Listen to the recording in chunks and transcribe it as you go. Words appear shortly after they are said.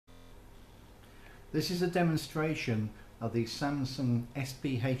This is a demonstration of the Samsung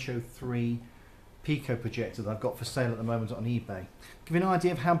SP-H03 PICO Projector that I've got for sale at the moment on eBay. Give you an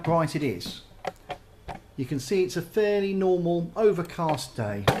idea of how bright it is. You can see it's a fairly normal overcast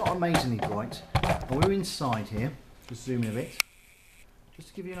day, not amazingly bright. And we're inside here, just zoom in a bit, just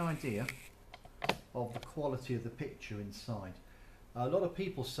to give you an idea of the quality of the picture inside. A lot of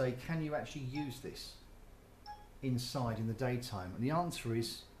people say, can you actually use this inside in the daytime? And the answer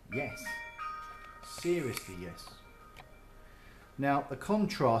is yes. Seriously, yes. Now, the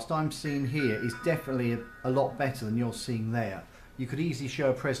contrast I'm seeing here is definitely a lot better than you're seeing there. You could easily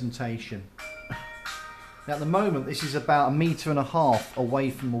show a presentation. Now, at the moment, this is about 1.5 meters away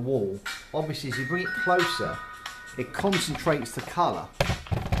from the wall. Obviously, as you bring it closer, it concentrates the colour.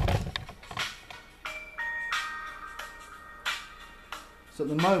 So at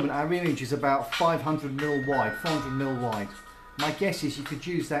the moment, our image is about 500mm wide, 400mm wide. My guess is you could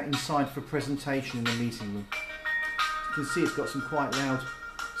use that inside for a presentation in the meeting room. You can see it's got some quite loud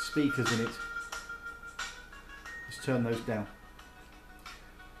speakers in it. Let's turn those down.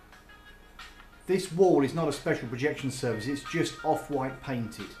 This wall is not a special projection service, it's just off-white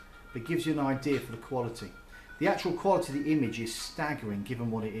painted. But it gives you an idea for the quality. The actual quality of the image is staggering given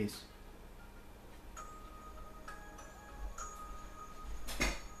what it is.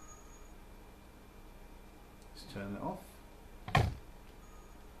 Let's turn it off.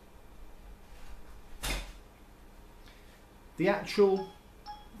 The actual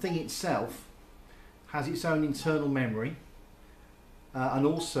thing itself has its own internal memory, and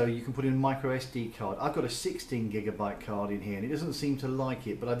also you can put in a micro SD card. I've got a 16GB card in here and it doesn't seem to like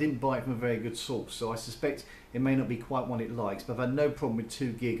it, but I didn't buy it from a very good source, so I suspect it may not be quite what it likes, but I've had no problem with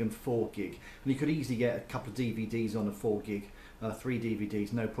 2GB and 4GB, and you could easily get a couple of DVDs on a 4GB, 3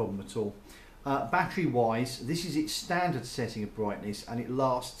 DVDs, no problem at all. Battery wise, this is its standard setting of brightness and it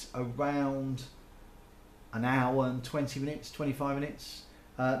lasts around an hour and 20 minutes, 25 minutes.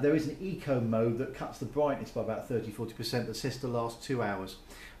 There is an eco mode that cuts the brightness by about 30-40% that says to last 2 hours,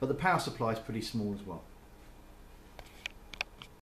 but the power supply is pretty small as well.